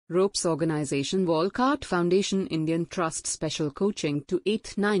Ropes Organization Walcott Foundation Indian Trust Special Coaching to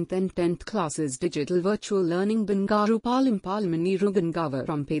 8th, 9th and 10th classes Digital Virtual Learning Bangaru Palmani Rugangavar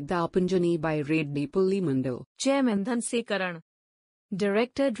from Pedapunjani by Raid Dipulli Mandal. Chairman Dhan Sekaran.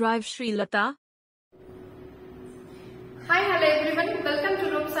 Director Drive Sri Lata. Hi, hello everyone. Welcome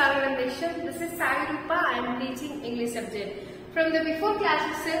to Ropes Organization. This is Sai Rupa. I am teaching English subject. From the before class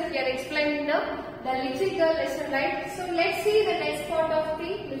itself, we are explaining the little girl lesson, right? So let's see the next part of the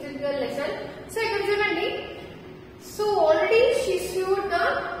little girl lesson. So so already she showed the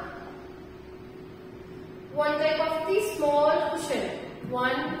one type of the small cushion.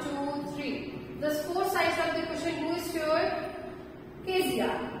 1, 2, 3. The 4 sides of the cushion who is showed Kezia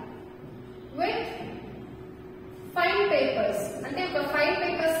with fine papers. అంటే ఒక fine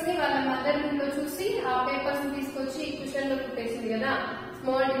papers ని వాళ్ళ mother లో చూసి ఆ papers ని తీసుకొచ్చి ఈ క్వశ్చన్ లో పెట్టేసింది కదా,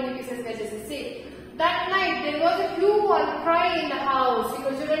 స్మాల్ టినీ పీసెస్ గా చేసేసి. That night there was a huge cry in the house.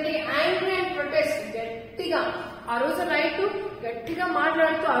 ఇక్కడ చూడండి, యాంగ్రీ అండ్ ప్రొటెస్ట్, గట్టిగా ఆ రోజు నైట్ గట్టిగా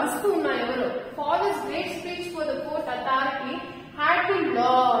మాట్లాడుతూ అరుస్తూ ఉన్నారు ఎవరు. Fathers great speech for the court authority had to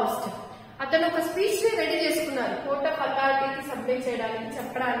last. అతను ఒక స్పీచ్ ని రెడీ చేసుకున్నారు, కోర్ట్ ఆఫ్ అథారిటీకి సబ్మిట్ చేయడానికి,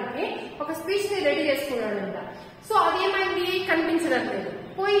 చెప్పడానికి ఒక స్పీచ్ ని రెడీ చేసుకున్నాడంట. సో అదేమైంది, కనిపించడం లేదు,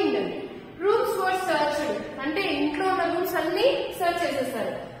 పోయిందండి. రూమ్స్ వర్ సర్చ్డ్, అంటే ఇంట్లో ఉన్న రూమ్స్ అన్ని సర్చ్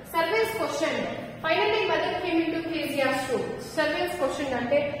చేసేసారు. Servants question, finally mother came into కేజియాస్ room. Servants question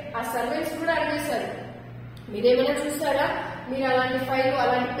అంటే ఆ సర్వెంట్స్ కూడా అడిగేశారు, మీరేమైనా చూసారా, మీరు అలాంటి ఫైల్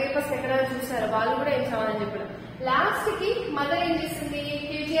అలాంటి పేపర్స్ ఎక్కడైనా చూసారా, వాళ్ళు కూడా ఏం చదవాలని చెప్పారు. లాస్ట్ కి మదర్ ఏం చేసింది,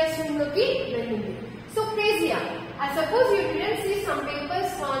 కేజియాస్ రూమ్ లోకి వెళ్ళింది. So కేజియా, I suppose you didn't see some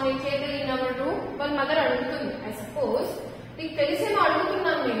papers on a table in our room. వాళ్ళ మదర్ అడుగుతుంది, I suppose నీకు తెలిసేమో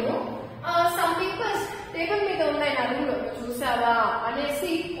అడుగుతున్నాను నేను, some papers టేబుల్ మీద ఉన్నాయి నా రూమ్ లో, చూసావా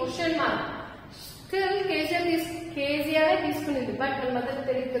అనేసి క్వశ్చన్ మార్క్. స్టిల్ కేజియానే తీసుకునేది, బట్ వాళ్ళ మదర్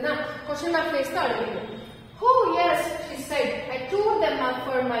తెలియదు కదా, క్వశ్చన్ మార్క్ వేస్తూ అడిగింది. Oh yes, she said, I tore them up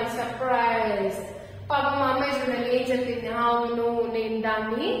for my surprise. పాప మా అమ్మాయి చూడండి ఏం చెప్పింది, అవును నేను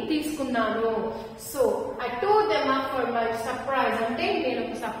దాన్ని తీసుకున్నాను. So I torr them up for my surprise, అంటే నేను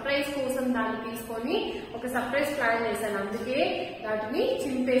ఒక సర్ప్రైజ్ కోసం దాన్ని తీసుకొని ఒక సర్ప్రైజ్ ప్లాన్ చేశాను, అందుకే వాటిని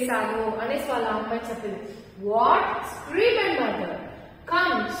చింపేశాను అనేసి వాళ్ళ అమ్మాయి చెప్పింది. What screamed mother,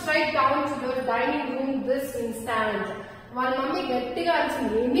 come straight down to your dining room this instant. వాళ్ళ మమ్మీ గట్టిగా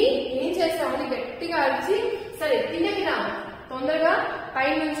అరిచింది, ఏం చేస్తామని గట్టిగా అరిచి, సరే కిందకి రా, తొందరగా పై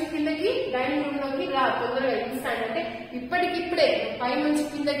నుంచి కిందకి డైనింగ్ రూమ్ లోకి రా, తొందరగా ఇన్స్టాంట్, అంటే ఇప్పటికిప్పుడే పై నుంచి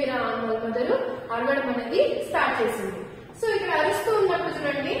కిందకి రా అని వాళ్ళ మదర్ అరవడం అనేది స్టార్ట్ చేసింది. సో ఇక్కడ అరుస్తూ ఉన్నప్పుడు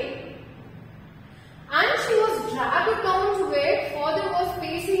చూడండి, and she was dragged down to where father was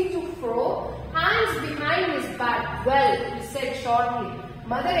pacing to fro, hands behind his back. Well, he said shortly.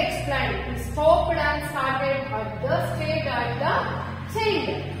 Mother explained. He stopped and started stared at the child.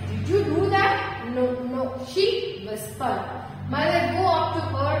 Did you do that? No, no, she whispered. Mother, go up to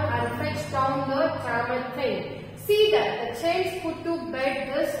her and fetch down the camel thing. See that the child's put to bed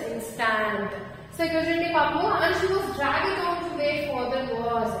this instant. So ఇక్కడ చూడండి పాపం, and she was dragged down to where father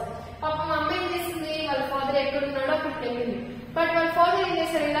was. పాపం అమ్మ ఏం చేసింది, వాళ్ళ father ఎక్కడున్నాడో అక్కడికి వెళ్ళింది. బట్ వాళ్ళ ఫాదర్ ఏం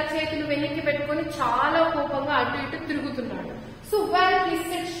చేశారు, ఇలా చేతులు వెనక్కి పెట్టుకొని చాలా కోపంగా అటు ఇటు తిరుగుతున్నాడు. So well he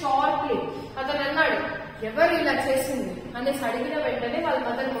said sharply, అతను అన్నాడు, ఎవరు ఇలా చేసింది అనేసి అడిగిన వెంటనే వాళ్ళ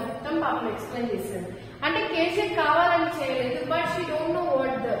మదర్ మొత్తం పాపం ఎక్స్ప్లెయిన్ చేశారు. అంటే కేజీ కావాలని చేయలేదు, but she don't know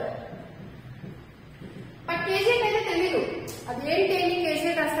what the, but కేజీకి అయితే తెలియదు అదేంటి అని,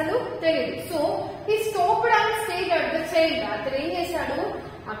 కేజీకి అసలు తెలియదు. So he stopped and stayed at the child. అతను ఏం చేశాడు,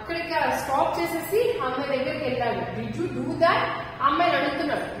 అక్కడికి స్టాప్ చేసేసి అమ్మాయి దగ్గరికి వెళ్ళాడు. డిడ్ యు డూ దట్, అమ్మాయిని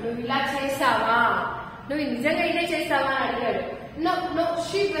అడుగుతున్నాడు, నువ్వు ఇలా చేసావా, నువ్వు నిజంగా ఇదే చేసావా అని అడిగాడు. No no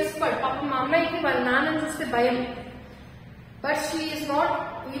she whispered. పాపం మా అమ్మాయికి వాళ్ళ నాన్నని చూస్తే భయం, but she is not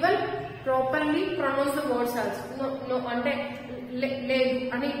even properly pronounce the words also. No no అంటే లేదు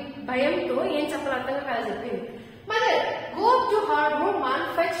అని భయంతో ఏం చెప్పాలి అర్థం కాదు చెప్పింది. Mother, go up to her room and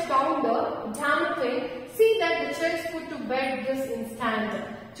fetch down the damn thing, see that the child put to bed this instant.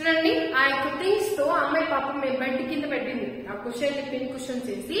 చూడండి, ఆ యొక్క థింగ్స్ తో అమ్మాయి పాపం బెడ్ కింద పెట్టింది, ఆ క్వశ్చన్ ని పిన్ క్వశ్చన్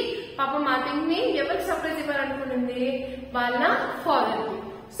చేసి పాపం ఆ థింగ్ ని ఎవరికి సర్ప్రైజ్ ఇవ్వాలనుకుంటుంది, వాళ్ళ ఫాదర్ కి.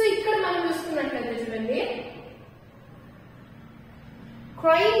 సో ఇక్కడ మనం చూసుకున్నట్లయితే చూడండి,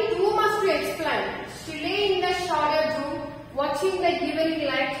 crying too much to explain, she lay in the shower room watching the evening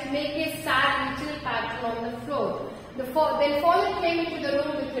light make a sad little pattern on the floor. Then father came into the room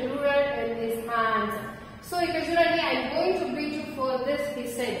with a ruler in his hands. So ఇక్కడ చూడండి, I am going to beat you for this, he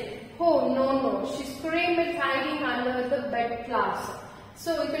said. Oh no no, she screamed, hiding under the bed clothes. So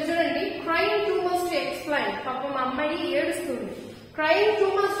ఇక్కడ చూడండి, crying too much to explain, పాపం అమ్మాయి ఏడుస్తుంది. Crying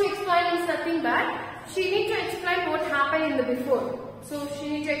too much to explain is nothing bad. She need to explain what happened in the before. So she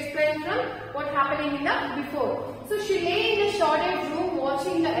needs to explain from what happening in the before. So she lay in the shaded room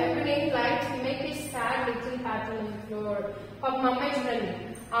watching the everyday light make a sad little pattern on the floor. పాపం అమ్మాయి చూడండి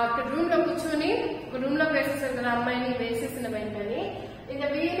అక్కడ room లో కూర్చొని room లో వేసేసారు కదా అమ్మాయిని వేసేసిన వెంటనే in the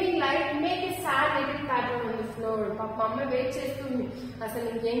evening light make a sad little pattern on the floor. పాపం అమ్మాయి వెయిట్ చేస్తుంది అసలు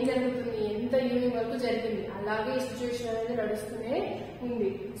ఇంకేం జరుగుతుంది ఎంత ఈవినింగ్ వరకు జరిగింది అలాగే ఈ సిచ్యువేషన్ అనేది నడుస్తూనే ఉంది.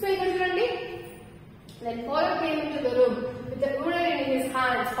 సో ఇక్కడ చూడండి then Paula came into the room with the ruler in his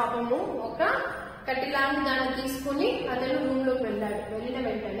hands. పాపము ఒక కట్టి లాంటి దాన్ని తీసుకుని అతను రూమ్ లోకి వెళ్ళాడు. వెళ్ళిన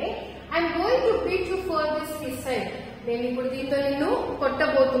వెంటనే I'm going to beat you for this, he said. నేను ఇప్పుడు దీంతో నిన్ను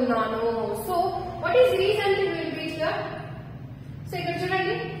కొట్టబోతున్నాను. So what is reason to will beat her? So ఇక్కడ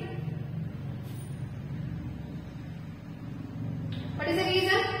చూడండి what is the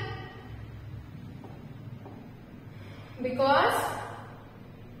reason?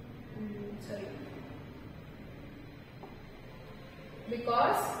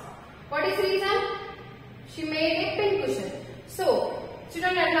 Because what is the reason? She made a pin cushion. So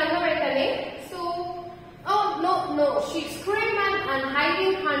చూడండి అట్లా అన్న వెంటనే so oh no she screamed and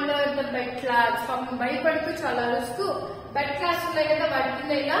hiding under the bed clothes. పాపం భయపడుతూ చాలా అరుస్తూ బెడ్ క్లాత్స్ ఉన్నాయి కదా వాటి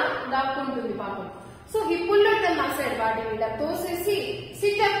కింద ఇలా దాక్కుంటుంది పాపం. So he pulled out them aside. వాటిని ఇలా తోసేసి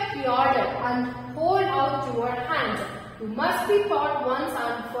sit up, he ordered, and hold out your hands. You must be taught once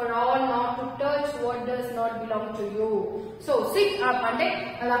and for all not to touch what does not belong to you. So sit up అంటే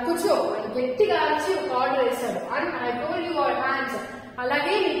అలా కూర్చో అని గట్టిగా అరిచి ఒక ఆర్డర్ వేశాడు. And I told you your hands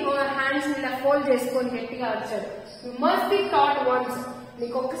అలాగే నీకు హ్యాండ్స్ ఇలా ఫోల్డ్ చేసుకొని గట్టిగా అరిచాడు. You must be taught once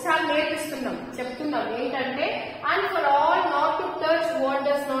నీకు ఒక్కసారి నేర్పిస్తున్నాం చెప్తున్నాం ఏంటంటే and for all not to touch what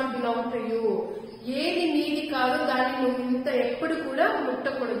does not belong to you. ఏది నీది కాదు దాన్ని నువ్వు ఇంత ఎప్పుడు కూడా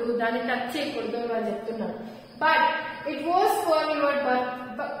ముట్టకూడదు దాన్ని టచ్ చేయకూడదు అని చెప్తున్నాను. But it was for your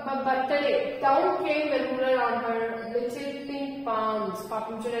birthday. Down came the ruler on her little pink palms.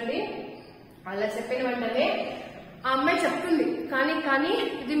 పాపం చూడండి అలా చెప్పిన వెంటనే ఆ అమ్మాయి చెప్తుంది కానీ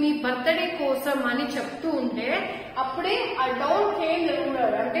ఇది మీ బర్త్డే కోసం అని చెప్తూ ఉంటే అప్పుడే ఆ డౌన్ కేమ్ ద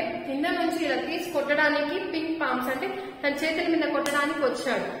రూలర్ అంటే కింద నుంచి ఇలా తీసి కొట్టడానికి పింక్ పామ్స్ అంటే తన చేతుల మీద కొట్టడానికి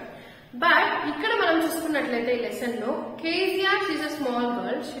వచ్చాడు. బట్ ఇక్కడ మనం చూసుకున్నట్లయితే ఈ లెసన్ లో kezia she's a small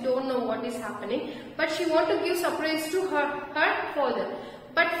girl, she don't know what is happening, but she want to give surprise to her father.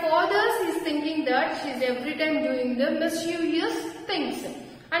 But father is thinking that she's every time doing the mischievous things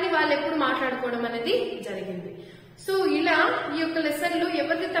అని వాళ్ళు ఎప్పుడు మాట్లాడుకోవడం అనేది జరిగింది. So ఇలా ఈ యొక్క lesson లో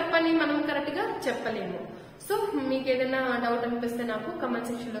ఎవరిది తప్పని మనం కరెక్ట్ గా చెప్పలేము. సో మీకు ఏదైనా డౌట్ అనిపిస్తే నాకు కమెంట్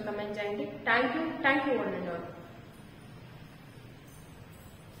సెక్షన్ లో కమెంట్ చేయండి. Thank you one and all.